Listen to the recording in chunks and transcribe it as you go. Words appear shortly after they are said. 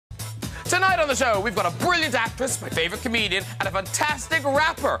Tonight on the show, we've got a brilliant actress, my favourite comedian, and a fantastic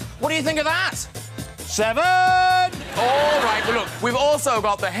rapper. What do you think of that? 7! All right, well, look, we've also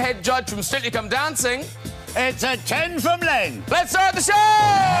got the head judge from Strictly Come Dancing. It's a 10 from Len. Let's start the show!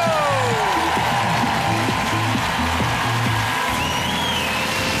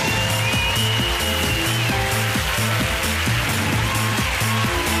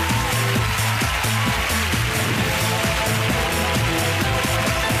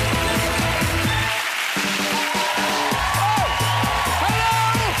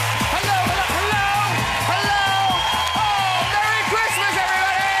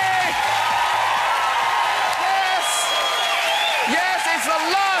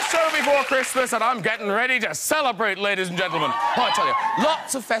 Before Christmas, and I'm getting ready to celebrate, ladies and gentlemen. Oh, I tell you,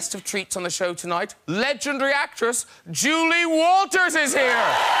 lots of festive treats on the show tonight. Legendary actress Julie Walters is here.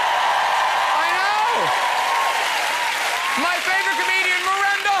 I know. My favourite comedian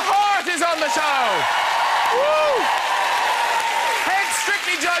Miranda Hart is on the show. Woo! Head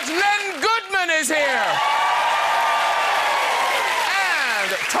Strictly judge Len Goodman is here.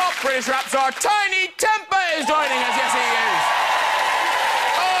 And top British rap star Tinie Tempah is joining us. Yes, he is.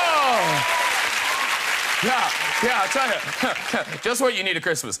 Yeah, I'll tell you. Just what you need at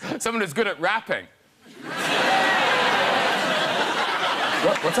Christmas. Someone who's good at rapping.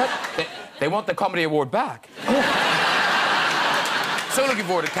 What's that? They want the Comedy Award back. Oh. So looking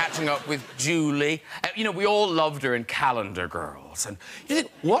forward to catching up with Julie. You know, we all loved her in Calendar Girls. And you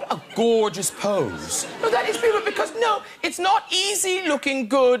think, what a gorgeous pose. No, that is beautiful because, no, it's not easy looking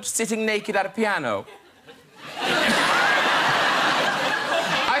good sitting naked at a piano.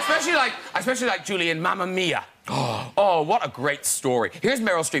 I especially like Julie in Mamma Mia. Oh, what a great story. Here's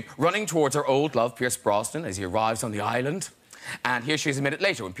Meryl Streep running towards her old love, Pierce Brosnan, as he arrives on the island. And here she is a minute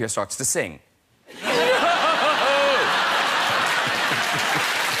later when Pierce starts to sing.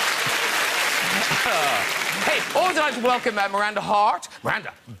 Hey, always like to welcome Miranda Hart.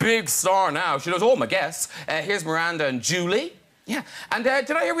 Miranda, big star now. She knows all my guests. Here's Miranda and Julie. Yeah. And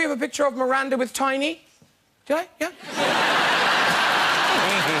did I hear we have a picture of Miranda with Tinie? Did I? Yeah.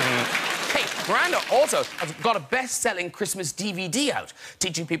 Hey, Miranda also has got a best-selling Christmas DVD out,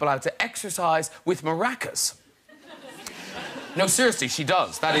 teaching people how to exercise with maracas. No, seriously, she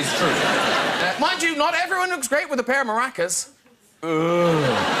does. That is true. Mind you, not everyone looks great with a pair of maracas.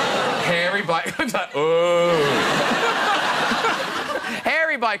 Hairy biker...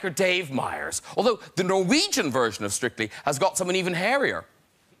 Hairy biker Dave Myers. Although the Norwegian version of Strictly has got someone even hairier.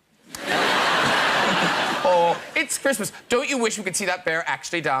 Oh, it's Christmas. Don't you wish we could see that bear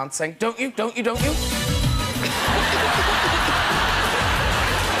actually dancing? Don't you? Don't you? Don't you?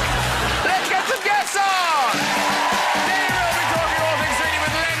 Let's get some guests on! Today we'll be talking all things Strictly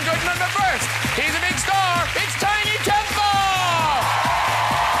with Len Goodman, but first, he's a big star. It's Tinie Tempah!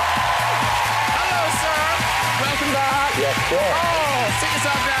 Hello, sir. Welcome back. Yes, sir. Oh, sit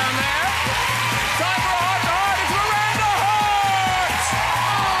yourself down there. Time for a heart to heart. It's Miranda Hart!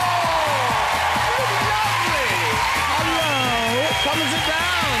 Come and sit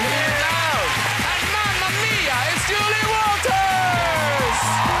down. And Mamma Mia, it's Julie Walters.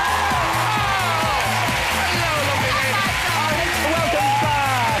 Hello, lovely lady. Welcome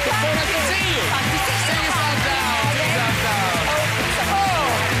back. It's so nice to see you. Sit yourself down. Sit yourself down.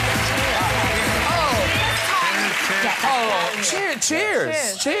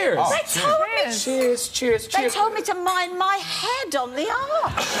 Cheers. They told me. Cheers. They told me to mind my head on the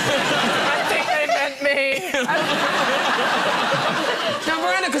arch. I think they meant me. Now,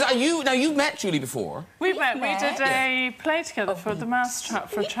 Miranda, because you've met Julie before. We met. We did a play together for the Mousetrap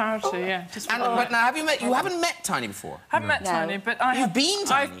for a charity. Yeah. But now, have you met? You haven't met Tinie before. I haven't met Tinie, but I have. You've been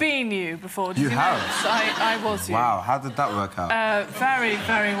Tinie. I've been you before. Did You know? have? I was you. Wow, how did that work out? Very,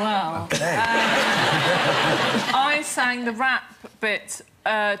 very well. Okay. I sang the rap bit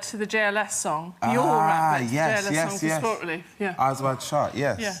to the JLS song. Your rap bit to JLS song for Sport Relief. Yeah. Eyes Wide Shut,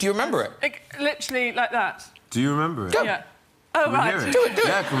 yes. Yeah. Do you remember it? Literally like that. Do you remember it? Yeah. Oh, Can we right. hear it? Do it.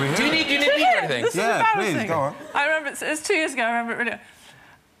 Yeah, can we hear Do you it? need beat or anything? This is Yeah, embarrassing. please, go on. I remember it was 2 years ago. I remember it really.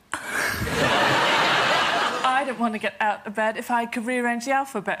 I don't want to get out of bed. If I could rearrange the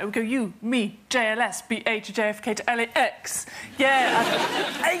alphabet, it would go U, me, JLS, BH, JFK to LAX. Yeah,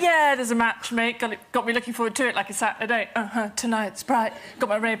 yeah, there's a match, mate. Got me looking forward to it like a Saturday. Tonight's bright. Got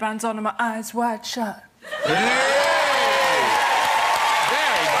my Ray-Bans on and my eyes wide shut.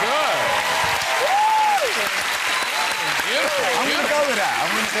 I'm going to go with that. I'm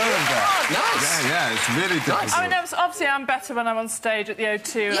going to go of that. Nice. Yeah, it's really difficult. I mean, obviously, I'm better when I'm on stage at the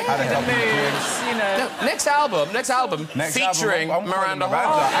O2, like, How to with the help you moves, you know. No, next album featuring I'm Miranda calling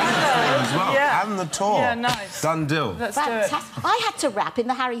Hart. and the tour as well. Yeah. And the tour. Yeah, nice. Done deal. Let's do it. Fantastic. I had to rap in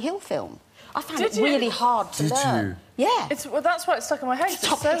the Harry Hill film. I found Did it you? really hard to Did learn. you? Yeah. Well, that's why it's stuck in my head. 'Cause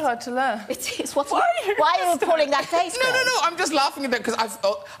it's so hard to learn. It's what's... Why are you pulling that face? No, I'm just laughing at that because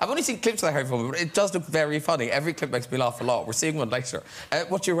I've only seen clips of that Harry film, but it does look very funny. Every clip makes me laugh a lot. We're seeing one later.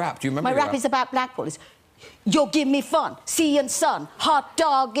 What's your rap? Do you remember My your rap is about Blackpool. It's, you'll give me fun, sea and sun, hot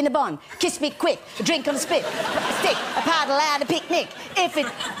dog in a bun, kiss me quick, a drink on a stick, a paddle and a picnic. If it...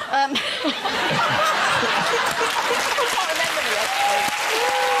 I can't remember the rest.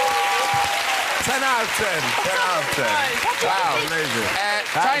 10 out of 10. 10 out of 10. Wow, amazing.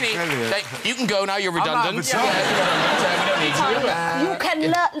 Tinie, brilliant. you can go now. You're redundant. out of the We don't need you. You can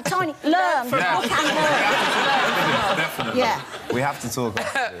learn, Tinie, learn. You can learn. Definitely. Yeah. We have to talk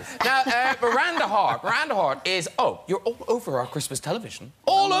about this. Now, Miranda Hart is... Oh, you're all over our Christmas television.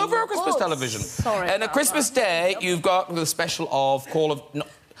 All over our Christmas television. Sorry And a about Christmas Day, you've got the special of Call of... No,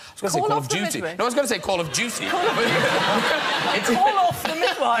 I was going to say Call of Duty. Midway. No, I was going to say Call of Duty. Call off the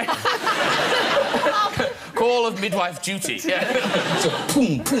midwife. Call of Midwife Duty. Yeah. So,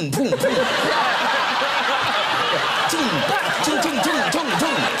 boom, boom, boom, boom. Ting, ting, ting, ting,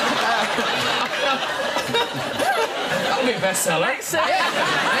 ting. That'll be a bestseller. Next year.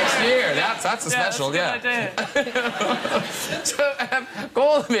 Yeah. Next year. That's a special. That's a good idea. So,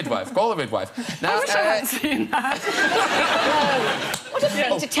 Call the Midwife. Call the Midwife. Now, I wish I hadn't seen that. What a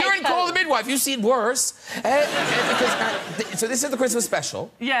thing to take you're in Call home. the Midwife. You've seen worse. So this is the Christmas special.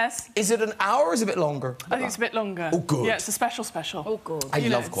 Yes. Is it an hour or is it a bit longer? I think it's a bit longer. Oh, good. Yeah, it's a special. Oh, good. I You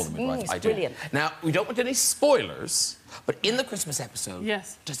know, love Call the Midwife. it's I do. brilliant. Now, we don't want any spoilers, but in the Christmas episode,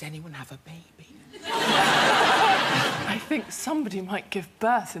 Yes. does anyone have a baby? I think somebody might give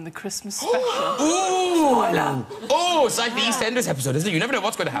birth in the Christmas special. Ooh! Oh, it's like the EastEnders episode, isn't it? You never know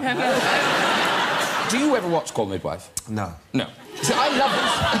what's going to happen. Do you ever watch Call the Midwife? No. No. See, I love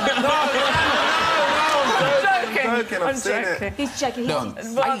it. I've seen it. He's joking. No,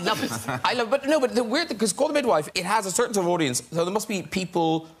 I love it. I love it. But no, but the weird thing, because Call the Midwife, it has a certain sort of audience, so there must be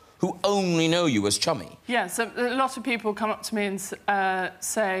people who only know you as Chummy. Yeah, so a lot of people come up to me and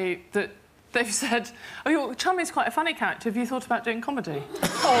say that they've said, oh, your Chummy's quite a funny character. Have you thought about doing comedy?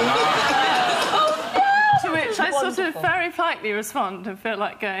 To which I sort of very politely respond and feel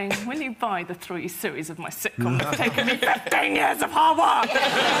like going, when you buy the 3 series of my sitcom, it's taken me 15 years of hard work.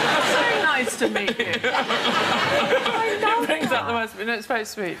 So nice to meet you. It brings out the worst, but no, it's very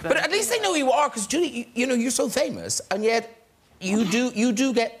sweet. Though. But at least they know who you are, because, Julie, you know, you're so famous, and yet you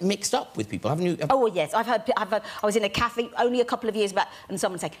do get mixed up with people, haven't you? Oh, yes. I've heard... I was in a cafe only a couple of years back, and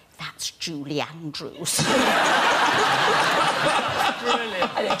someone saying, that's Julie Andrews.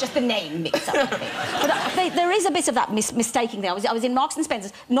 Brilliant. I know, just the name mix up. But there is a bit of that mistaking thing. I was in Marks and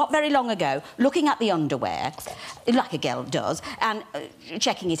Spencer's not very long ago, looking at the underwear, like a girl does, and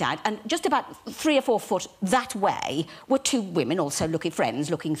checking it out, and just about 3 or 4 foot that way were 2 women, also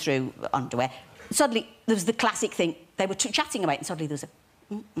friends, looking through underwear. Suddenly, there was the classic thing. They were chatting about it, and suddenly there was a...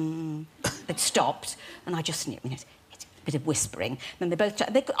 They'd stopped, and I just knew, it's a bit of whispering. Then they both...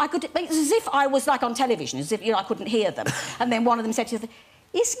 it was as if I was, like, on television, as if, I couldn't hear them. And then one of them said to the other,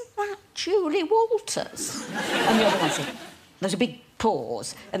 isn't that Julie Walters? And the other one said... There was a big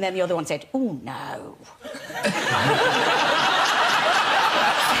pause, and then the other one said, oh, no.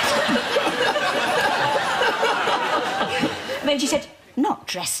 And then she said, not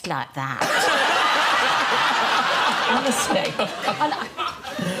dressed like that. Honestly.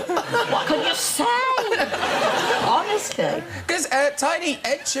 What can you say? Honestly. Because, Tinie,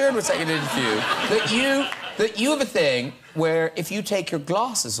 Ed Sheeran was saying in an interview that you have a thing where if you take your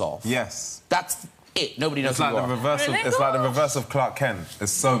glasses off... Yes. That's it. Nobody knows It's who like you the are. reverse of, it's like the reverse of Clark Kent.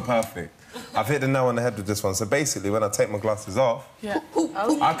 It's so perfect. I've hit the nail on the head with this one. So basically, when I take my glasses off,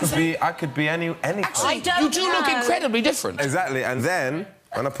 I could be any Actually, colour. you do look incredibly different. Exactly. And then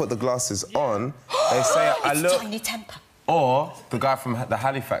when I put the glasses on, they say I look. Tinie Tempah. Or the guy from the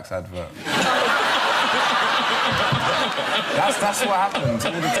Halifax advert. That's what happens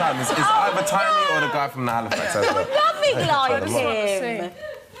all the time. It's either Tinie or the guy from the Halifax advert. Nothing like him.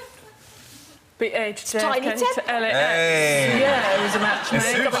 BH, Tinie to LAX. Hey. Yeah, it was a match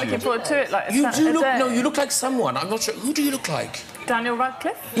made. I'm looking forward to it. Like, You do look... No, you look like someone. I'm not sure. Who do you look like? Daniel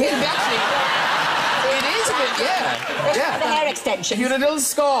Radcliffe? Yeah, actually... It is a bit, yeah. The Yeah. hair extensions. You had a little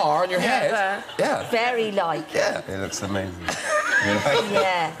scar on your head. there. Yeah. Very like. Yeah. It looks amazing.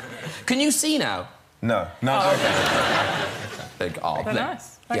 Yeah. Can you see now? No. Big, oh, Very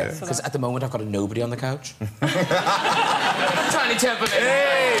nice. Yeah, because at the moment I've got a nobody on the couch. Tinie Tempah.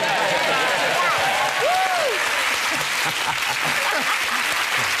 Hey!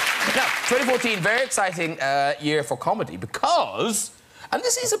 Now, 2014, very exciting year for comedy because, and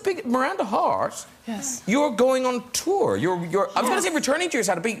this is a big Miranda Hart. Yes. You're going on tour. I was going to say returning to your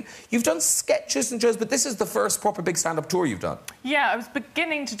stand-up, but you've done sketches and shows, but this is the first proper big stand-up tour you've done. Yeah, I was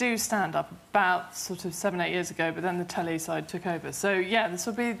beginning to do stand-up about sort of 7, 8 years ago, but then the telly side took over. So, yeah, this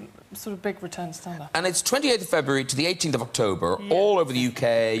will be sort of big return to stand-up. And it's 28th of February to the 18th of October, all over the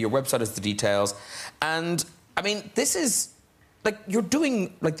UK. Your website has the details. And, I mean, this is... Like, you're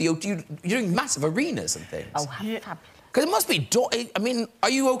doing, like, you're doing massive arenas and things. Oh, fabulous. Because it must be... I mean,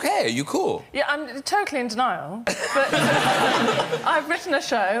 are you OK? Are you cool? Yeah, I'm totally in denial. But I've written a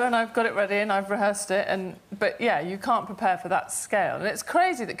show and I've got it ready and I've rehearsed it. But, yeah, you can't prepare for that scale. And it's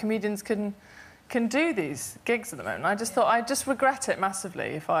crazy that comedians can do these gigs at the moment. I just thought I'd just regret it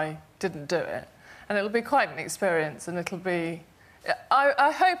massively if I didn't do it. And it'll be quite an experience and it'll be...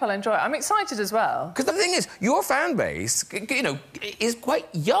 I hope I'll enjoy it. I'm excited as well. Because the thing is, your fan base, you know, is quite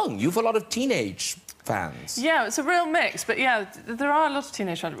young. You've a lot of teenage fans. Yeah, it's a real mix, but yeah, there are a lot of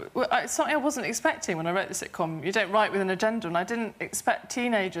teenage fans. It's something I wasn't expecting when I wrote the sitcom. You don't write with an agenda, and I didn't expect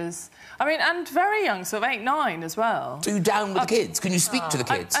teenagers. I mean, and very young, sort of 8, 9 as well. So you're down with the kids? Can you speak to the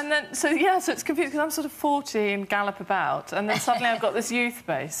kids? And then, so it's confusing because I'm sort of 40 and gallop about, and then suddenly I've got this youth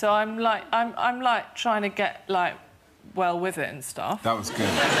base. So I'm like trying to get like well with it and stuff. That was good.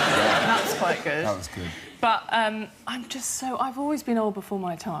 That was quite good. That was good. But I'm just so... I've always been old before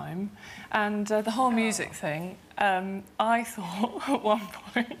my time, and the whole music thing, I thought at one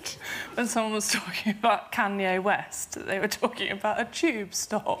point, when someone was talking about Kanye West, they were talking about a tube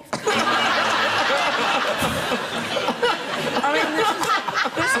stop. I mean,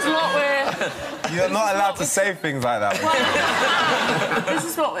 this is what we're... You're not allowed to say things like that. This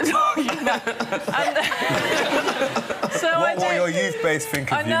is what we're talking about. And, so what will your youth base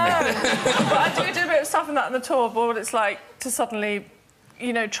think of you? I know. But I do a bit of stuff in that on the tour, but what it's like to suddenly,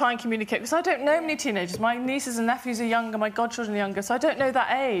 you know, try and communicate. Because I don't know many teenagers. My nieces and nephews are younger, my godchildren are younger, so I don't know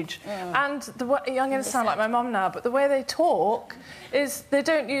that age. And I'm going to sound like my mum now, but the way they talk is they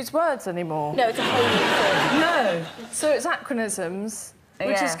don't use words anymore. No, it's a whole new thing. No. So it's acronyms.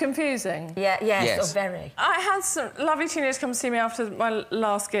 Which is confusing. Yes. Very. I had some lovely teenagers come see me after my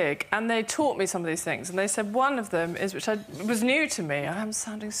last gig, and they taught me some of these things. And they said one of them is, which was new to me. I'm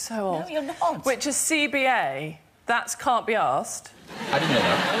sounding so old. No, you're not. Which is CBA. That's can't be asked. I didn't know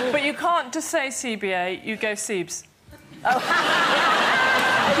that. But you can't just say CBA. You go Siebes. Oh.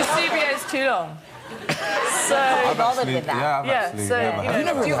 Because CBA is too long. So I'm bothered with that. Yeah. So you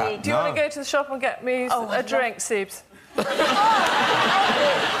know, do you want to go to the shop and get me a drink, Siebes?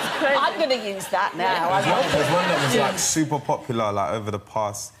 I'm going to use that now. There's one that was like super popular like over the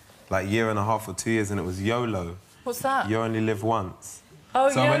past like year and a half or 2 years, and it was YOLO. What's that? You only live once. Oh,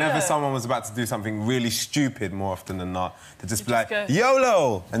 so YOLO. whenever someone was about to do something really stupid, more often than not, they'd just be like,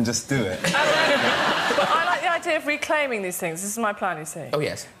 YOLO! And just do it. But I like the idea of reclaiming these things. This is my plan, you see. Oh,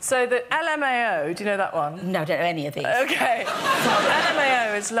 yes. So the LMAO, do you know that one? No, I don't know any of these. OK.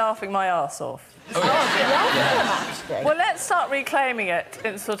 LMAO is laughing my arse off. Actually. Well, let's start reclaiming it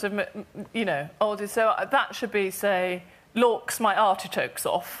in sort of, you know, older. So that should be, say, Lorks my artichokes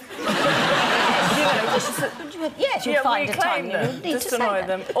off. You know, yes, you'll find a time reclaim them, just annoy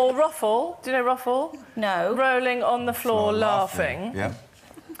them. Or ruffle. Do you know ruffle? No. Rolling on the floor laughing. Yeah.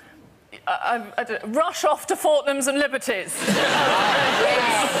 I don't, rush off to Fortnum's and Liberties.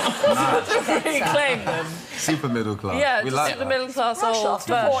 Reclaim them. Super middle class. Yeah, we just like the that. middle class Rush old off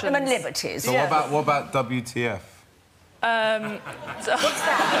to versions. Fortnum and Liberties. So what about WTF? What's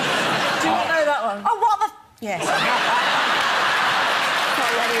that? Do you not know that one? Oh, what the... Yes.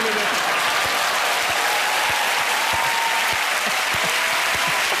 Not really.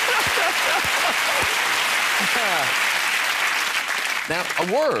 Now,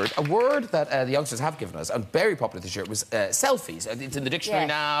 a word that the youngsters have given us, and very popular this year, was selfies. It's in the dictionary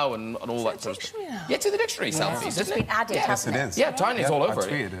now and all that sort of stuff. Yeah, it's in the dictionary, selfies, It's isn't been it? added, hasn't it? Is. Yeah, Tinie's all over I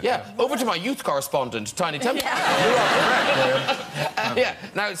tweeted it. Yeah, over to my youth correspondent, Tinie Tempah. Yeah,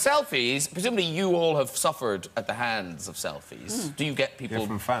 now, selfies, presumably you all have suffered at the hands of selfies. Do you get people... Yeah,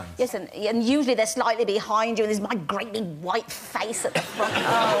 from fans. Yes, and usually they're slightly behind you and there's my great big white face at the front.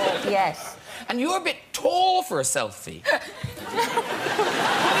 Oh, yes. And you're a bit tall for a selfie. Well, you know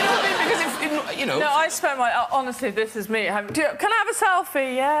what I mean? Because if, you know... No, I spent my... honestly, this is me. Can I have a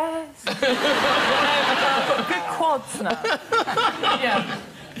selfie? Yes. I've got good quads now. Yeah.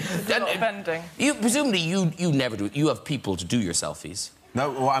 Not bending. Presumably, you never do it. You have people to do your selfies.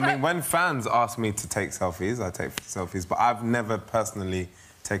 No, well, I mean, when fans ask me to take selfies, I take selfies, but I've never personally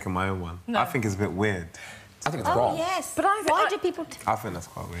taking my own one. No. I think it's a bit weird. I think it's wrong. Oh, yes. But Why do people... I think that's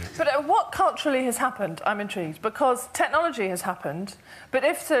quite weird. But what culturally has happened, I'm intrigued, because technology has happened, but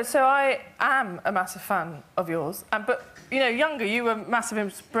if so I am a massive fan of yours, but, you know, younger, you were massive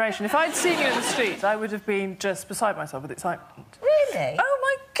inspiration. If I'd seen you in the street, I would have been just beside myself with excitement. Really? Oh,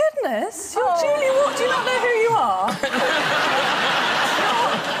 my goodness! You're Julie Ward. Do you not know who you are?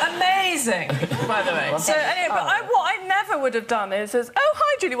 You're amazing, by the way. Well, so, anyway, but what I never would have done is, oh,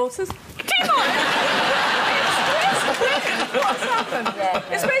 hi, Julie Walters. Do you mind? What's happened? Yeah,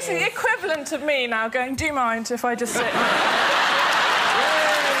 it's basically the equivalent of me now going, do you mind if I just sit... It's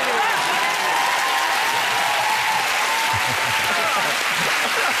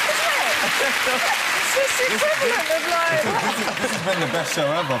just the equivalent of, like... This has been the best show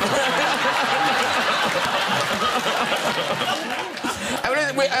ever.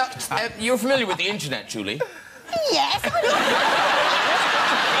 You're familiar with the internet, Julie? Yes, I'm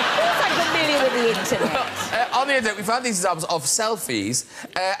familiar with the internet. On the internet, we found these examples of selfies,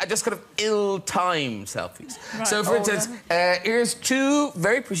 just kind of ill-timed selfies. Right. So, for instance, here's two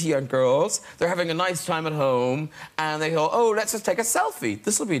very pretty young girls. They're having a nice time at home, and they go, oh, let's just take a selfie.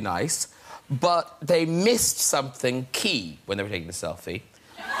 This will be nice. But they missed something key when they were taking the selfie.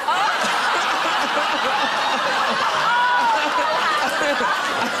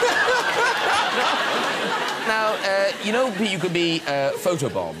 Now, you know you can be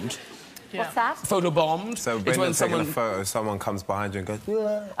photobombed. Yeah. What's that? Photobombed. So it's when taking a photo, someone comes behind you and goes...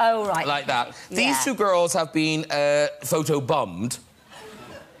 Oh, right. Like that. Yeah. These two girls have been photo-bummed.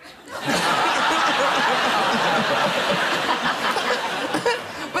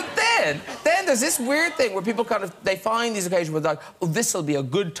 But then there's this weird thing where people they find these occasions where they're like, oh, this'll be a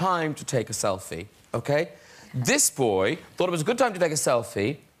good time to take a selfie, OK? This boy thought it was a good time to take a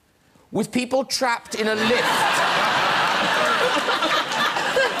selfie with people trapped in a lift.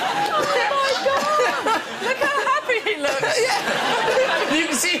 Look how happy he looks. Yeah. You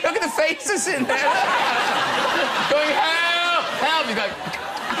can see, look at the faces in there. Going, help, help. He's going...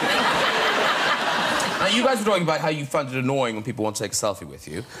 Now, you guys were talking about how you found it annoying when people want to take a selfie with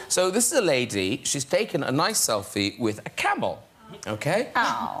you. So this is a lady. She's taken a nice selfie with a camel, OK?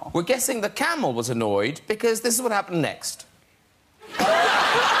 Oh. We're guessing the camel was annoyed because this is what happened next.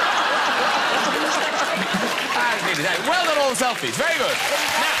 Well done, all the selfies. Very good.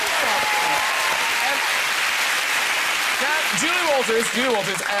 Now, Julie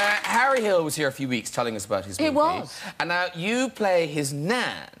Walters, Harry Hill was here a few weeks telling us about his movie. He was. And now you play his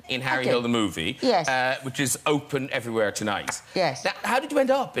nan in Harry Hill the movie. Yes. Which is open everywhere tonight. Yes. Now, how did you end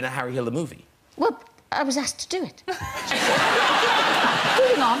up in a Harry Hill the movie? Well, I was asked to do it.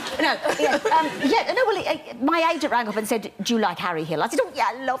 Moving on. No, yeah, my agent rang up and said, do you like Harry Hill? I said, oh, yeah,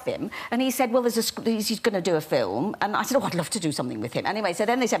 I love him. And he said, well, he's going to do a film. And I said, oh, I'd love to do something with him. Anyway, so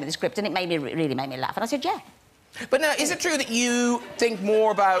then they sent me the script and it really made me laugh. And I said, yeah. But now, is it true that you think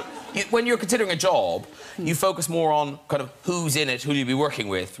more about... when you're considering a job, you focus more on kind of who's in it, who you'll be working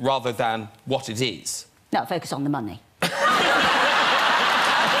with, rather than what it is? No, focus on the money. She's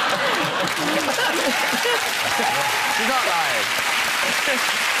not lying.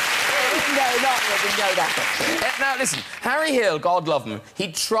 No, not really, no, that's it. Now, listen, Harry Hill, God love him,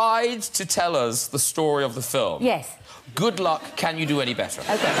 he tried to tell us the story of the film. Yes. Good luck, can you do any better?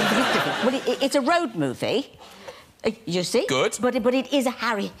 OK, well, it's a road movie. You see? Good. But it is a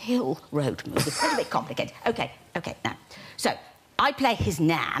Harry Hill road movie. It's a little bit complicated. OK, now. So, I play his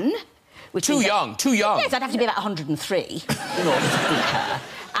nan, which Too is... young. Yes, I'd have to be about 103 in order to be her.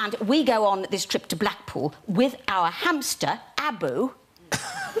 And we go on this trip to Blackpool with our hamster, Abu.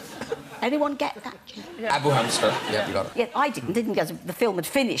 Anyone get that joke? Yeah. Abu Hamster. Yeah, you got it. Yeah, I didn't because the film had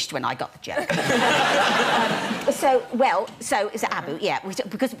finished when I got the joke. So it's Abu, yeah,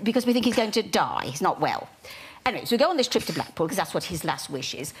 because we think he's going to die. He's not well. Anyway, so we go on this trip to Blackpool because that's what his last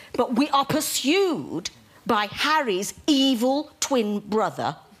wish is. But we are pursued by Harry's evil twin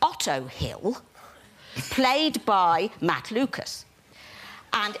brother, Otto Hill, played by Matt Lucas.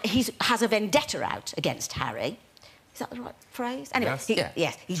 And he has a vendetta out against Harry. Is that the right phrase? Anyway,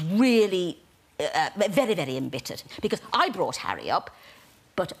 yes. He's really very, very embittered because I brought Harry up,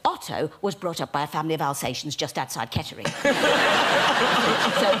 but Otto was brought up by a family of Alsatians just outside Kettering. So,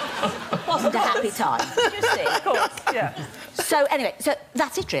 it wasn't a happy time. You see, of course, yeah. So, anyway, so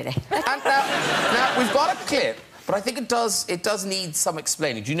that's it, really. And now, we've got a clip, but I think it does need some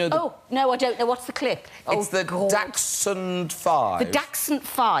explaining. Do you know the... Oh, no, I don't know. What's the clip? It's the Dachshund 5. The Dachshund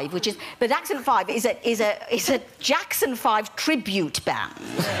 5, which is... The Dachshund 5 is a Jackson 5 tribute band.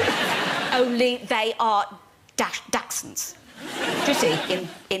 Only they are Dachshunds. Do you see?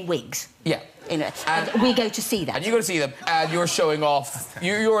 In wigs. Yeah. You know, and we go to see that. And you go to see them, and you're showing off.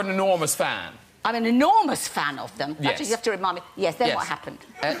 You're an enormous fan. I'm an enormous fan of them. Yes. Actually, you have to remind me. Yes, then what happened?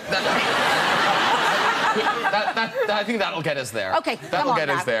 I think that'll get us there. OK, that'll get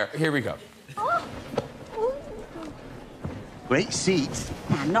us there. Here we go. Great seats.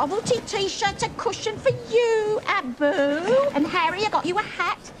 A novelty T-shirt, a cushion for you, Abu. And Harry, I got you a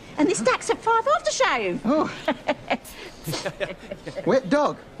hat. And this stacks at 5 aftershave. Oh. Wet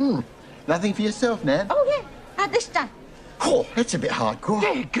dog. Nothing for yourself, Nan? Oh, yeah. Had this done. Oh, that's a bit hardcore.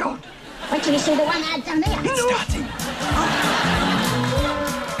 Dear God. Wait till you see the one I've done here. It's starting.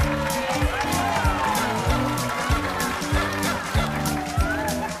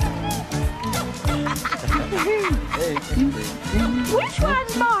 Which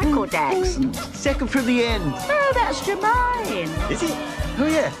one's Michael Jackson? Second from the end. Oh, that's Jermaine. Is it? Oh,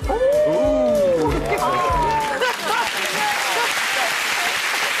 yeah.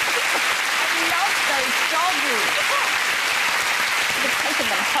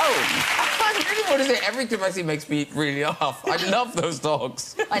 I really want to say every time I see makes me really laugh. I love those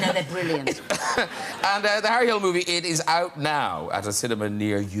dogs. I know, they're brilliant. And the Harry Hill movie, it is out now at a cinema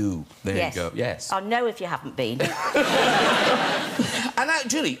near you. There you go. Yes. I'll know if you haven't been. And now,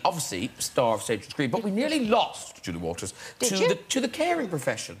 Julie, obviously, star of Stage and Screen, but we nearly lost Julie Walters to the caring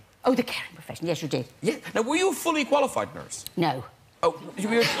profession. Oh, the caring profession. Yes, you did. Yeah. Now, were you a fully qualified nurse? No. Oh, were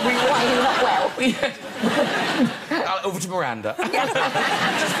you Why, you're not well? over to Miranda.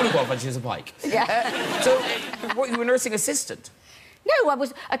 She's fully qualified, she has a bike. Yeah. So, were you a nursing assistant? No, I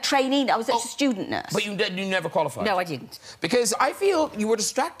was a trainee. I was a student nurse. But you never qualified? No, I didn't. Because I feel you were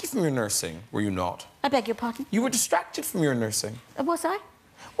distracted from your nursing, were you not? I beg your pardon? You were distracted from your nursing. Was I?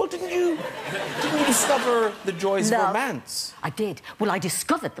 Well, didn't you discover the joys of romance? I did. Well, I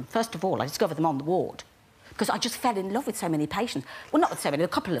discovered them. First of all, I discovered them on the ward. Because I just fell in love with so many patients. Well, not with so many, a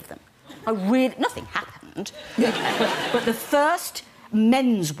couple of them. Nothing happened. But the first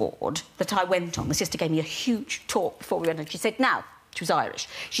men's ward that I went on, the sister gave me a huge talk before we went on. She said, now, she was Irish,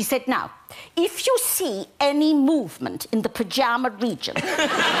 she said, now, if you see any movement in the pyjama region,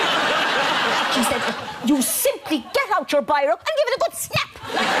 she said, you simply get out your biro and give it a good snap.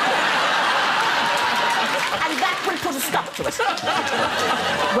 And that will put a stop to it.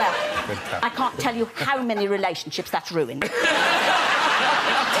 Well, I can't tell you how many relationships that's ruined.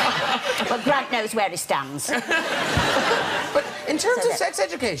 But Grant knows where he stands. But in terms of sex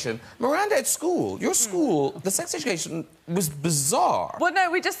education, Miranda, at school, your school, the sex education was bizarre. Well,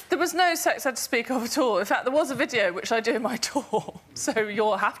 no, there was no sex ed to speak of at all. In fact, there was a video which I do in my talk, so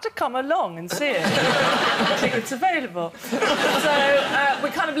you'll have to come along and see it. I think it's available. So we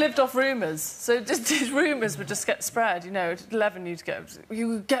kind of lived off rumours. So just these rumours would just get spread, you know. At 11, you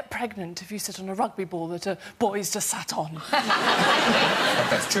get pregnant if you sit on a rugby ball that a boy's just sat on.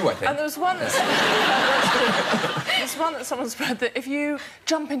 That's true, I think. And there was one that someone spread that if you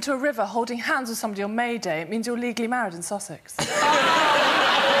jump into a river holding hands with somebody on May Day, it means you're legally married in Sussex.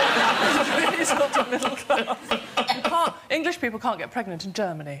 Really sort of middle class. English people can't get pregnant in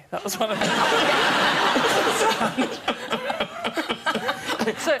Germany. That was one of them.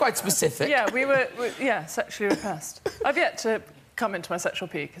 So, quite specific. Yeah, we were sexually repressed. I've yet to come into my sexual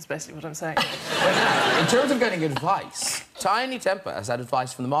peak, is basically what I'm saying. In terms of getting advice, Tinie Tempah has had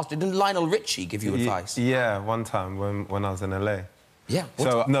advice from the master. Didn't Lionel Richie give you advice? Yeah, one time when I was in LA. Yeah.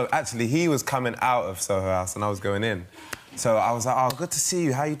 No, actually, he was coming out of Soho House and I was going in. So I was like, oh, good to see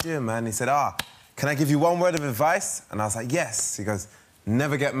you. How you doing, man? He said, can I give you one word of advice? And I was like, yes. He goes,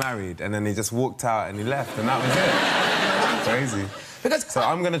 never get married. And then he just walked out and he left, and that was it. Crazy. So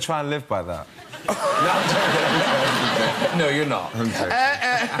I'm going to try and live by that. No, you're not. I'm joking.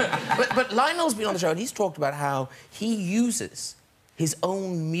 But Lionel's been on the show and he's talked about how he uses his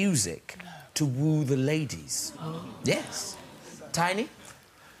own music to woo the ladies. Oh. Yes. Tinie?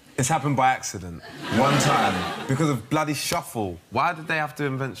 It's happened by accident. One time. Because of bloody shuffle. Why did they have to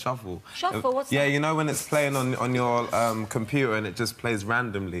invent shuffle? Shuffle? What's that? Yeah, you know when it's playing on your computer and it just plays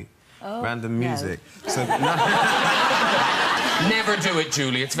randomly? Oh, random music. No. So, Never do it,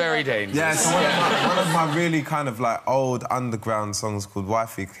 Julie. It's very dangerous. Yeah, so one of my really kind of like old underground songs called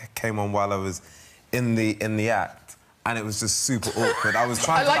Wifey came on while I was in the act, and it was just super awkward. I was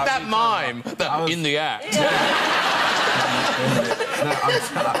trying. I like that mime. In the act.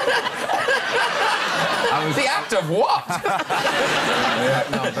 The act of what?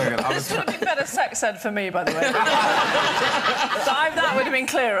 This would have been better sex ed for me, by the way. That would have been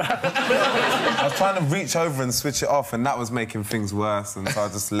clearer. I was trying to reach over and switch it off, and that was making things worse, and so I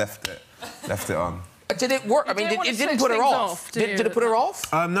just left it on. Did it work? I mean, it didn't put her off. Did it put her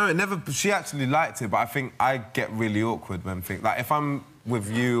off? No, it never. She actually liked it, but I think I get really awkward when like if I'm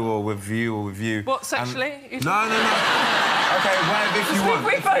with you or with you or with you. What, sexually? And... No. OK, whatever if you want.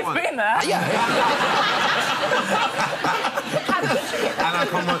 We've both been there.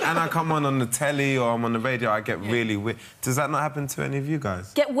 And I come on the telly or I'm on the radio, I get really weird. Does that not happen to any of you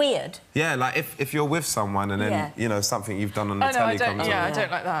guys? Get weird? Yeah, like if you're with someone and then, you know, something you've done on the telly comes on. Yeah, I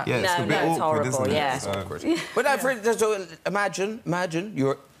don't like that. Yeah, it's a bit awkward, horrible, isn't it? Yeah. So... But so imagine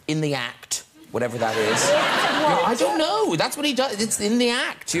you're in the act, whatever that is. I don't know. That's what he does. It's in the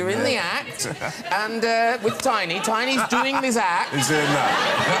act. You're in the act. And with Tinie's doing this act. He's doing that.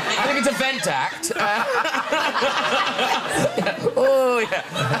 I think it's a vent act. Oh, yeah.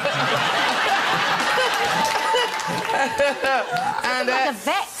 And, like a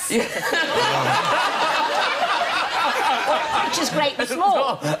vet. Yeah. Which is great and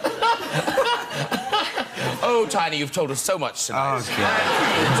small. Oh, Tinie, you've told us so much tonight. Oh, so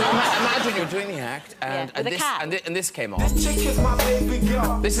imagine you're doing the act, and, and this came on.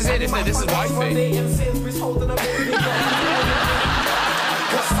 This is it, isn't it? This is wifey.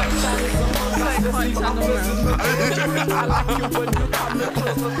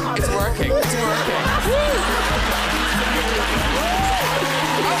 It's working. It's working.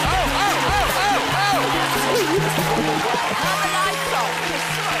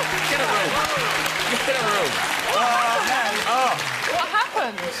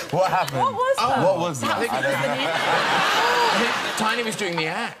 What happened? What was that? What was that? Tinie was doing the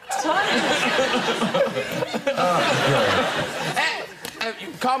act.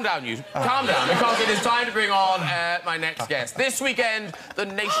 Calm down, you. Calm down, because it is time to bring on my next guest. This weekend, the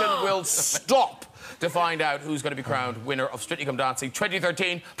nation will stop to find out who's going to be crowned winner of Strictly Come Dancing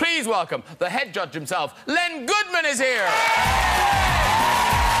 2013. Please welcome the head judge himself, Len Goodman is here.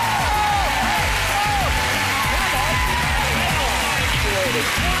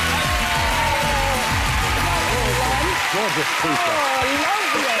 Gorgeous people.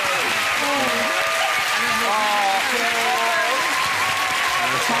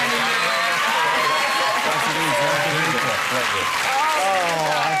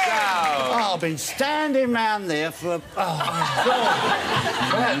 I've been standing round there for...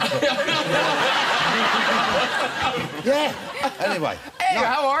 Yeah. Anyway. Hey,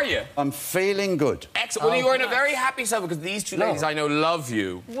 how are you? I'm feeling good. Excellent. Well, you're in a very happy side because these two ladies I know love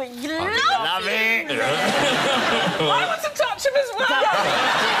you. Well, you love it. I want to touch him as well.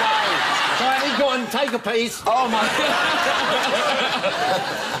 Tinie, go on, take a piece. Oh, my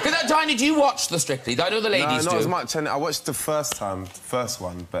God. Tinie, do you watch the Strictly? I know the ladies no, not do. as much. And I watched the first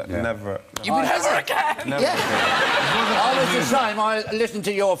one, but never... You've been Never again. Never again. I was the same. I listened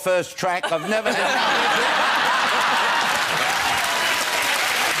to your first track. I've never... I'm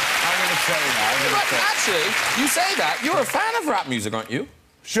going to say that. Actually, you say that. You're a fan of rap music, aren't you?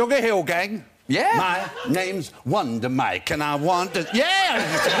 Sugar Hill Gang. Yeah. My name's Wonder Mike, and I want to... Yeah!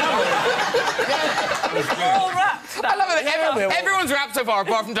 All wrapped. I love it. Everyone's rapped so far,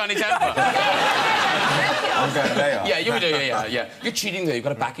 apart from Tinie Tempah. I'm going there. Yeah, you would do. Yeah. You're cheating though. You've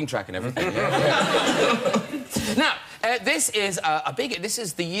got a backing track and everything. Now, this is This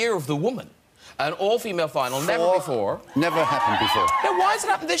is the year of the woman, an all-female final. Never before. Never happened before. Now, why has it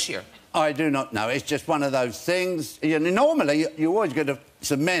happened this year? I do not know. It's just one of those things. You know, normally, you always get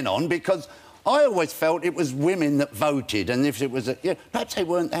some men on because I always felt it was women that voted, and if it was perhaps they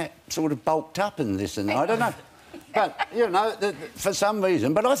weren't that sort of bulked up and this and that. I don't know. But, you know, for some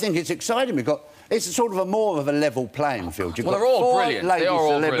reason. But I think it's exciting because it's sort of more of a level playing field. You've got they're all 4 brilliant. lady They are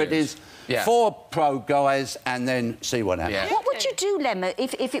all celebrities, brilliant. 4 pro guys, and then see what happens. Yeah. What would you do, Lemma,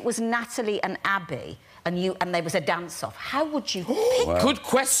 if it was Natalie and Abby and there was a dance-off? How would you pick? Good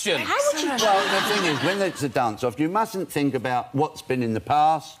question. How would you... Well, the thing is, when it's a dance-off, you mustn't think about what's been in the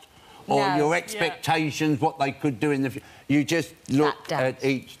past or your expectations, what they could do in the future. You just look at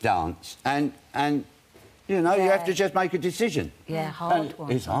each dance and you know, you have to just make a decision. Yeah, hard one.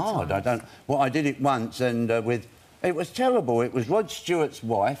 It's hard. I did it once and it was terrible. It was Rod Stewart's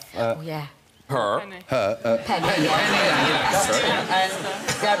wife. Her. Penny. Penny. And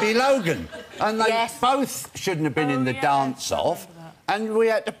Gabby Logan. And they both shouldn't have been in the dance-off. And we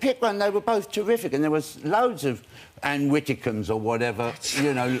had to pick one. They were both terrific. And there was loads of Ann Whitacombe's or whatever,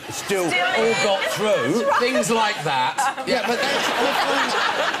 you know, still all got through. Things like that. Yeah, but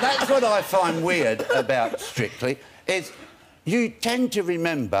that's what I find weird about Strictly, is you tend to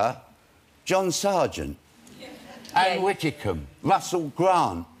remember John Sargent, Ann Whitacombe, Russell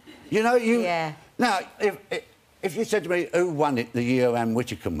Grant. You know, you... Yeah. Now, if you said to me who won it the year Ann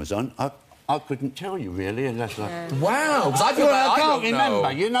Whitacombe was on, I couldn't tell you, really, unless I... Wow, because I feel I can't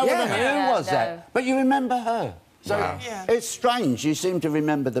remember. You know what I mean? Who was that? But you remember her. So it's strange. You seem to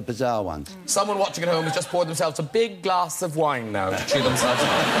remember the bizarre ones. Someone watching at home has just poured themselves a big glass of wine now to cheer themselves up.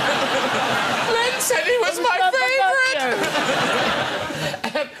 Len said he was my favourite!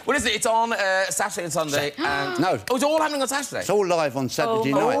 What is it? It's on Saturday and Sunday. And... No. Oh, it's all happening on Saturday? It's all live on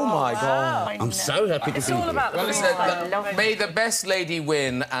Saturday night. Oh, my God. I'm so happy to see you. It's all about Well, listen, may the best lady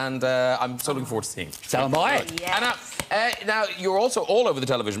win, and I'm so looking forward to seeing it. So am I. Yes. And now, you're also all over the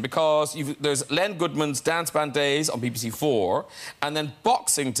television because there's Len Goodman's Dance Band Days on BBC 4, and then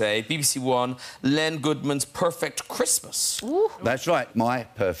Boxing Day, BBC 1, Len Goodman's Perfect Christmas. Ooh. That's right, my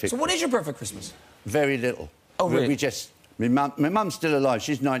perfect. So what is your perfect Christmas? Very little. Oh, really? We just... My mum's still alive.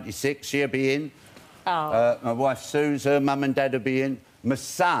 She's 96. She'll be in. Oh. My wife Sue's, her mum and dad will be in. My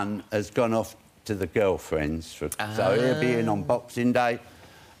son has gone off to the girlfriends, so he'll be in on Boxing Day.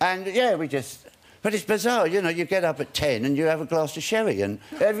 And, yeah, we just... But it's bizarre, you know, you get up at 10 and you have a glass of sherry and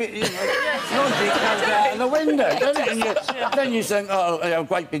logic comes out of the window, doesn't it? And then you think, oh, a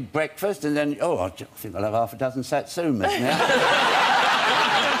great big breakfast, and then, oh, I think I'll have half a dozen satsumas now.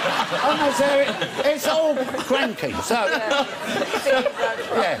 Oh, no, it's all cranky, so...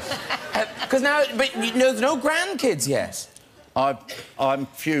 Yes. Because now... But there's no grandkids yet. I'm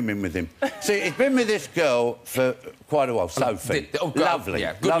fuming with him. See, he's been with this girl for quite a while, Sophie. Lovely.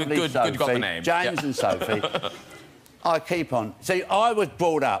 Yeah, lovely good, Sophie. you got the name. James and Sophie. I keep on... See, I was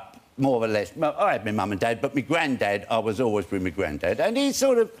brought up, more or less... I had my mum and dad, but my granddad, I was always with my granddad, and he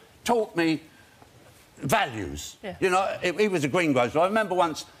sort of taught me values. Yeah. You know, he was a greengrocer. I remember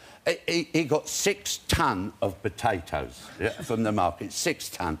once he got 6 ton of potatoes from the market, 6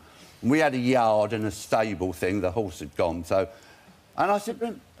 ton. And we had a yard and a stable thing, the horse had gone, so... And I said,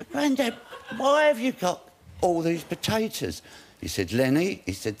 Grandad, why have you got all these potatoes? He said, Lenny,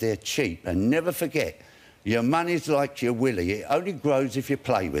 he said, they're cheap, and never forget, your money's like your willy, it only grows if you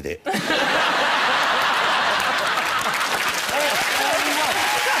play with it.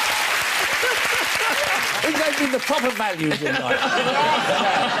 He gave me the proper values in life.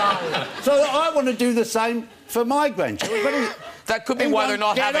 So I want to do the same for my grandchildren. That could be why they're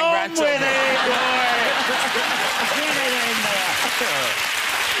not having grandchildren.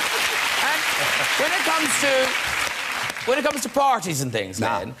 And when it comes to parties and things,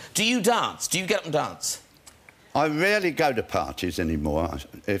 Len, do you dance? Do you get up and dance? I rarely go to parties anymore.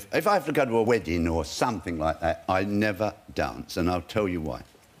 If I have to go to a wedding or something like that, I never dance, and I'll tell you why.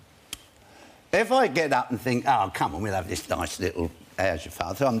 If I get up and think, oh, come on, we'll have this nice little how's your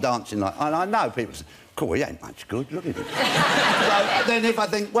father, I'm dancing like... And I know people say, cool, he ain't much good, look at him. So then if I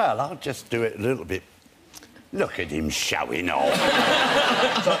think, well, I'll just do it a little bit... Look at him showing off.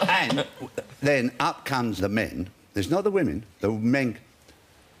 And then up comes the men. There's not the women, the men...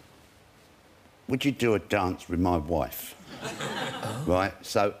 Would you do a dance with my wife? Right?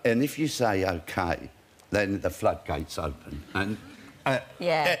 So, and if you say OK, then the floodgates open. And...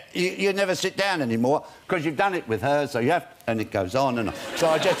 you never sit down anymore because you've done it with her, so you have... And it goes on and on. So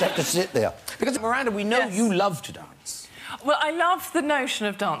I just have to sit there. Because, Miranda, we know you love to dance. Well, I love the notion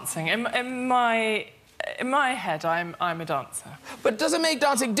of dancing. In my head, I'm a dancer. But does it make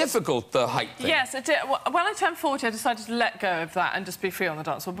dancing difficult, the height thing? Yes, it did. When I turned 40, I decided to let go of that and just be free on the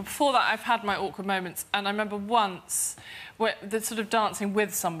dance floor. But before that, I've had my awkward moments, and I remember once the sort of dancing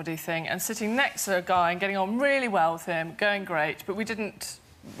with somebody thing and sitting next to a guy and getting on really well with him, going great, but we didn't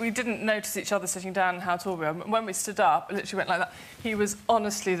notice each other sitting down and how tall we were. When we stood up, it literally went like that. He was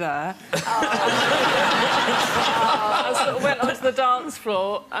honestly there. I sort of went onto the dance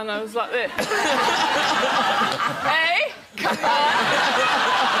floor and I was like this. Hey, come on.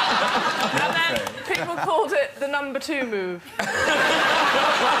 And then people called it the #2 move.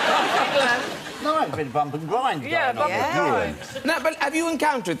 No, a bit of bump and grind. Yeah, bump and grind. Now, but have you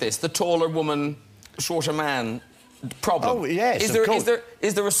encountered this, the taller woman, shorter man problem? Oh, yes, of course.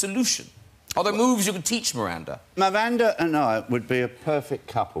 Is there a solution? Are there moves you could teach Miranda? Miranda and I would be a perfect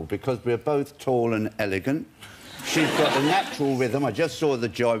couple because we're both tall and elegant. She's got a natural rhythm. I just saw the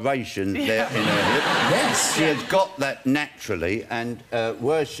gyration there in her hip. Yes. She has got that naturally, and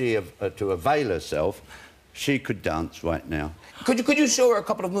were she to avail herself, she could dance right now. Could you show her a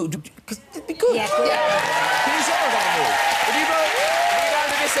couple of moves? Because it'd be good. Yeah. Can you show her a couple of moves? If you go down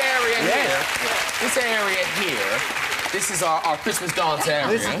to this area here, this area here, this is our Christmas dance area.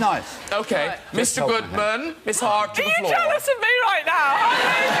 This is nice. OK. Right. Mr Goodman, Miss Hart to the floor. Are you jealous of me right now?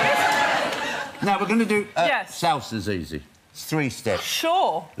 Now, we're going to do... Salsa's easy. It's 3 steps.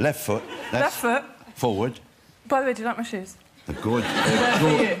 Sure. Left foot. Left foot. Forward. By the way, do you like my shoes? They're good. They're for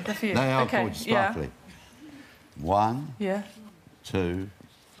you. They're for you. They are okay. good, sparkly. Yeah. 1, 2,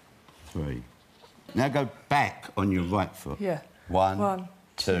 3. Now go back on your right foot. Yeah. 1,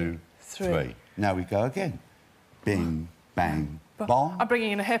 2, 3. Now we go again. Bing, bang, bong. I'm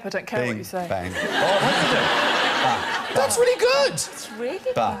bringing in a hip, I don't care Bing, what you say. bang. Oh, what do you do? Ba, That's really good. It's really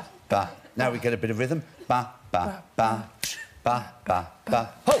ba, ba. Now we get a bit of rhythm. Ba, ba, ba. Ba, ba,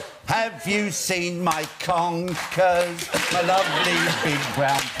 ba. Ho! Have you seen my conkers? My lovely big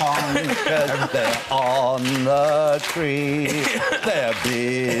brown conkers. They're on the tree. They're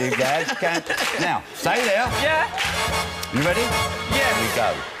big as can. Now, stay there. Yeah? You ready? Yeah. Here we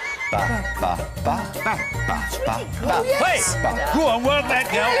go. Ba, ba, ba, ba, ba, ba, ba. yes. Hey! Go on, work that,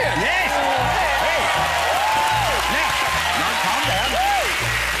 girl. Yes! Hey! Now, calm down.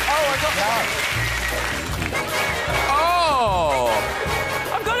 Oh, I got that. Oh!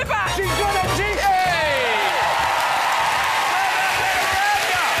 I've got it back! She's got it, hey!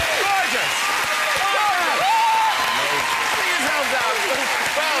 Gorgeous! Bring yourself down.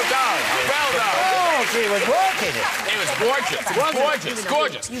 Well done. Well done. Oh, she was working it. It was gorgeous. It was gorgeous.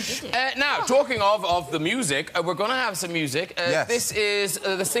 Gorgeous. You did it. Now, talking of the music, we're going to have some music. Yes. This is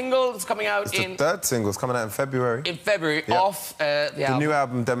the single that's coming out It's the third single. It's coming out in February. off the The album, new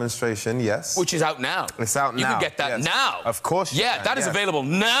album, Demonstration, yes. which is out now. It's out You now. can get that yes. now. Of course you Yeah, can, that is yes. available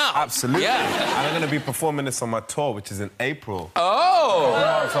now. Absolutely. Yeah. And I'm going to be performing this on my tour, which is in April.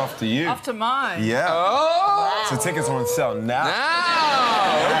 Oh! It's after you. After mine. Yeah. Oh! So tickets are on sale now.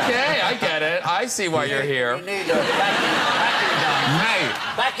 Now! Okay, I get it. I see why you're here. We need a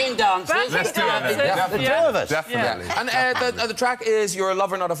backing dancers. Let's do it then. The two of us. Definitely. And the track is You're a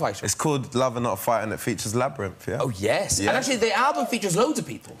Lover, Not a Fighter. It's called Love and Not a Fight, and it features Labyrinth, yeah? Oh, yes. Yeah. And actually, the album features loads of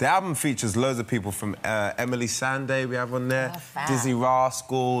people. The album features loads of people from Emily Sandé, we have on there, fab. Dizzy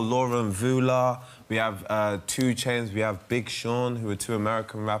Rascal, Lauren Vula, we have 2 Chainz, we have Big Sean, who are 2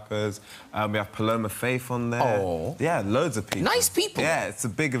 American rappers, we have Paloma Faith on there. Oh. Yeah, loads of people. Nice people. Yeah, it's a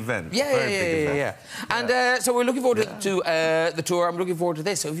big event. Yeah, Very big event. yeah. And so we're looking forward to the tour. I'm looking forward to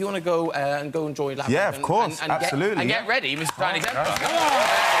this. So if you want to go and go enjoy Labyrinth. Yeah, of course, absolutely. Get ready, Mr. Tinie Tempah. yeah.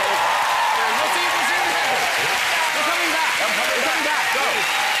 We'll see you in a second. We're coming back. We're coming back. Go.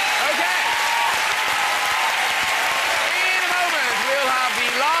 Okay. In a moment, we'll have the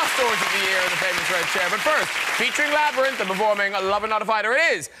last stories of the year in the famous red chair. But first, featuring Labyrinth and performing Love and Not a Fighter,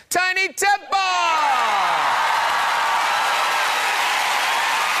 it is Tinie Tempah!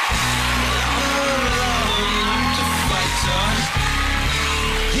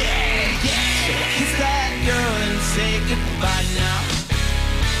 Kiss that girl and say goodbye now.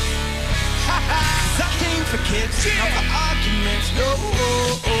 Cause I came for kicks, not for arguments, no.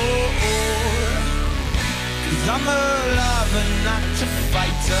 Cause I'm a lover, not a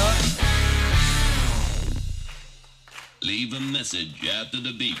fighter. Leave a message after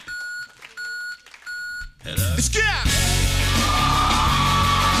the beep. Hello? Let's get out!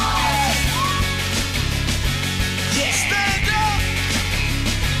 Yeah! Stand up!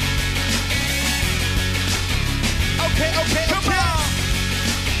 Okay, come on!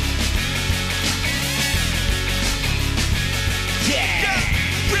 Yeah!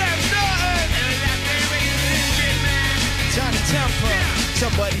 Tinie Tempah.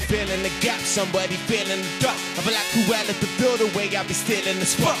 Somebody feeling the gap, somebody feeling the drop. I feel like Cruella to feel the way I be stealing the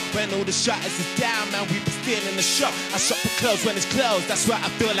spot. When all the shutters is down, man, we be stealing the shop. I shop for clothes when it's closed, that's why I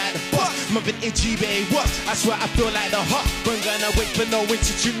feel like the boss. Moving itchy, baby, what? That's why I feel like the hot. When gonna wait for no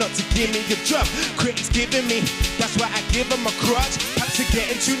inches, you not to give me your drop. Critics giving me, that's why I give them a crutch. Pops are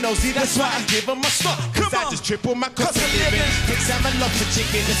getting too nosy, that's why I give them a stop. Cause I just triple my cost of living. Take salmon, love for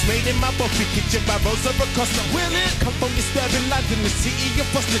chicken, it's made in my buffet kitchen by Rosa Acosta. Will it come from disturbing London, the city of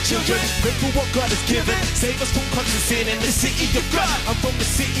foster children? Grateful what God has given, save us from constant sin in the city of God. I'm from the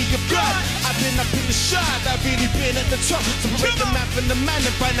city of God. I've been up in the shard, I've really been at the top. Separate the man from the man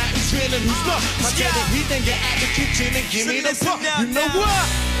and find out who's real and who's not. I tell the heat, then get out the kitchen and give me the pop. You know what?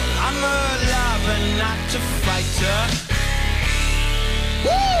 I'm a lover, not a fighter.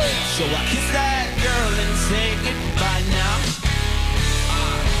 Woo! So I kiss that girl and say goodbye now.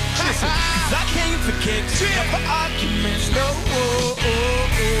 Cause I came for kicks, not for arguments, no.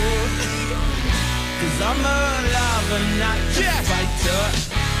 Cause I'm a lover, not a fighter.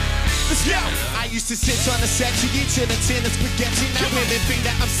 Let's go! I used to sit on the set to eat till the tin of spaghetti. Now women think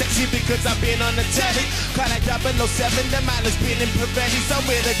that I'm sexy because I've been on the telly. Call like 007, the man has been in Pirelli.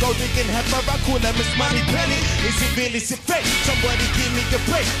 Somewhere to go digging heifer, I call them Miss Money Penny. Is it really, is it fake? Somebody give me a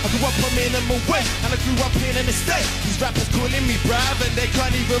break. I grew up on minimum wage, and I grew up in an estate. These rappers calling me brave and they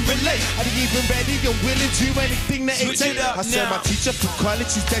can't even relate. I ain't even ready and willing to do anything that ain't take. I said my teacher from college,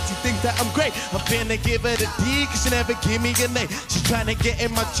 she said she thinks that I'm great. I'm finna give her the D, cause she never give me a name. She's trying to get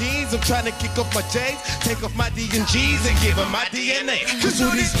in my jeans, I'm trying to kick off my J's, take off my D and G's and give her my DNA. Cause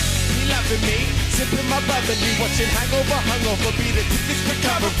all these be loving me, Sipping my bubbly, watching hungover, be the quickest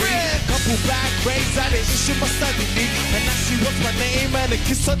recovery. Couple bad grades, I didn't issue my study leave. And now she wants my name and a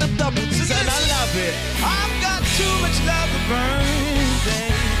kiss on the double T's, and I love it. I've got too much love to burn,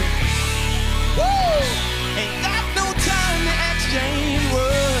 baby. Woo! Ain't got no time to exchange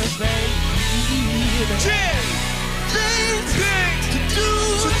words, baby. Things to do,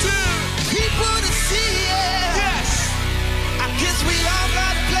 people to see, yeah. Yes. I guess we all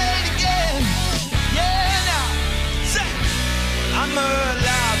gotta play it again. Yeah, now. Say, I'm a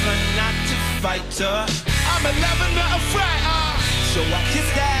lover, not a fighter. I'm a lover, not a fighter. So I kiss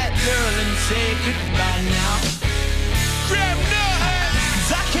that girl and say goodbye now. Grab no hands,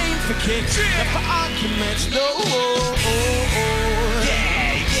 'cause I came for kicks, not for arguments, no.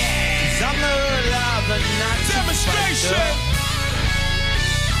 Yeah, yeah. 'Cause I'm a lover, not a demonstration.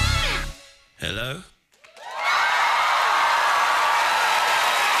 Hello?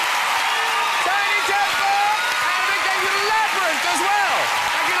 Tinie Tempah! And a big thank you to Labyrinth as well.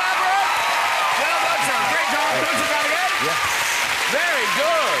 Thank you, Labyrinth. Well done, sir. Great job. Don't you that again? Yes. Very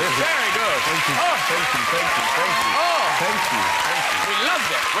good. Very good. Thank you. Oh. Thank you. Oh. Thank you. We loved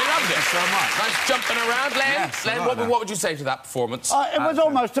it. We loved it. Thank you so much. Nice jumping around, Len. Yes, Len, what would you say to that performance? It was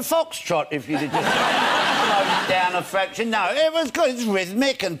almost a foxtrot if you'd have just slowed down a fraction. No, it was good. It's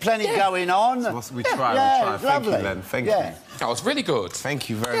rhythmic and plenty going on. We try. It's Thank lovely. you, Len. Thank you. Oh, it's really good. Thank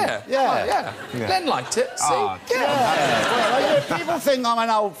you very much. Yeah. Len liked it. See? Oh, Well, people think I'm an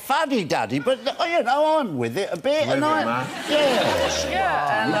old fuddy-duddy, but, you know, I'm with it a bit. Live and it, I... man.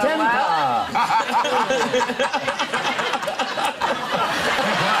 Yeah. Tempah.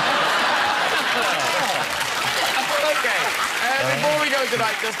 Okay. Before we go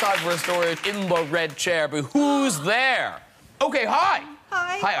tonight, this time for a story in the red chair. But who's there? Okay, hi.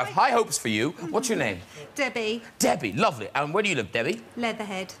 Hi. Hi, I have high hopes for you. What's your name? Debbie. Debbie, lovely. And where do you live, Debbie?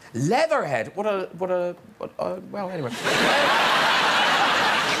 Leatherhead. Leatherhead. Well, anyway.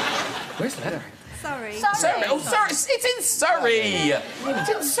 Where's Leatherhead? Sorry. Surrey. Oh, Surrey. It's in Surrey. It's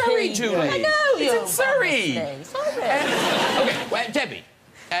in Surrey, Julie. I know It's in Surrey. Sorry. Okay, well, Debbie,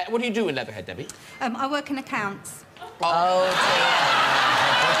 what do you do in Leatherhead, Debbie? I work in accounts.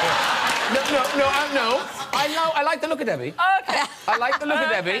 No. I like the look of Debbie. Okay. I like the look of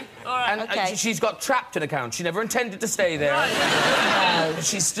Debbie. All right. And Okay. she's got trapped in accounts. She never intended to stay there.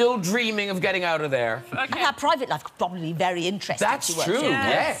 She's still dreaming of getting out of there. And her private life could probably be very interesting. That's She works true, in.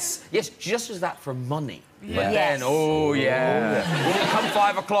 yes. Yes, she just does that for money. But Yes. then, oh, yeah. Come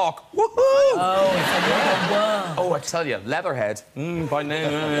 5 o'clock. Woohoo! Oh, it's another world. Oh, I tell you, Leatherhead. By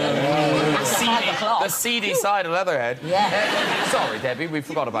name. The seedy side of Leatherhead. Yeah. Sorry, Debbie, we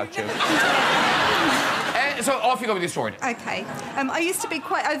forgot about you. So off you go with your story. Okay. I used to be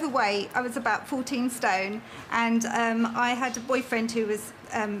quite overweight. I was about 14 stone, and I had a boyfriend who was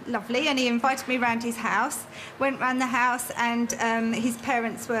lovely, and he invited me round his house. Went round the house, and his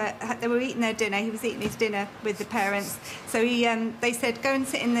parents were eating their dinner. He was eating his dinner with the parents. So they said, go and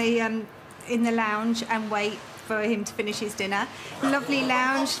sit in the lounge and wait for him to finish his dinner. Lovely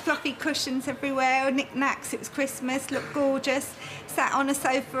lounge, fluffy cushions everywhere, knick-knacks. It was Christmas, looked gorgeous. Sat on a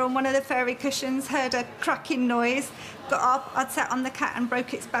sofa on one of the furry cushions, heard a cracking noise, got up, I'd sat on the cat and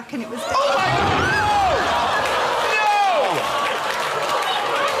broke its back and it was dead. Oh, my God! No!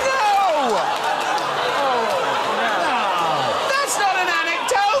 No! That's not an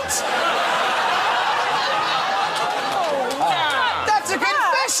anecdote! That's a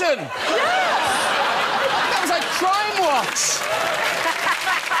confession! That was like Crime Watch!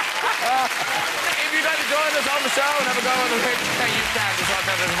 If you'd like to join us on the show and have a go on the pitch, you can just log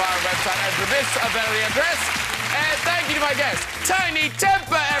on to our website as for this available address. And thank you to my guest, Tinie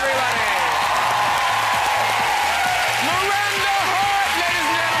Tempah, everybody! Miranda Hart, ladies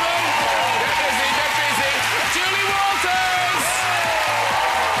and gentlemen! Get busy. Julie Walters!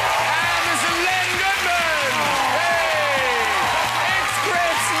 And Mr. Len Goodman! Hey! It's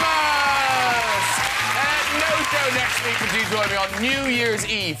Christmas! No show next week, but do join me on New Year's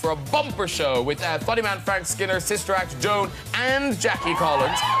Eve for a bumper show with funny man Frank Skinner, Sister Act Joan and Jackie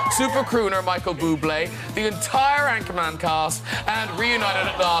Collins, super crooner Michael Bublé, the entire Anchorman cast, and reunited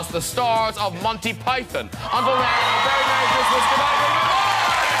at last, the stars of Monty Python. Until then, a very Merry Christmas. Good night, everybody.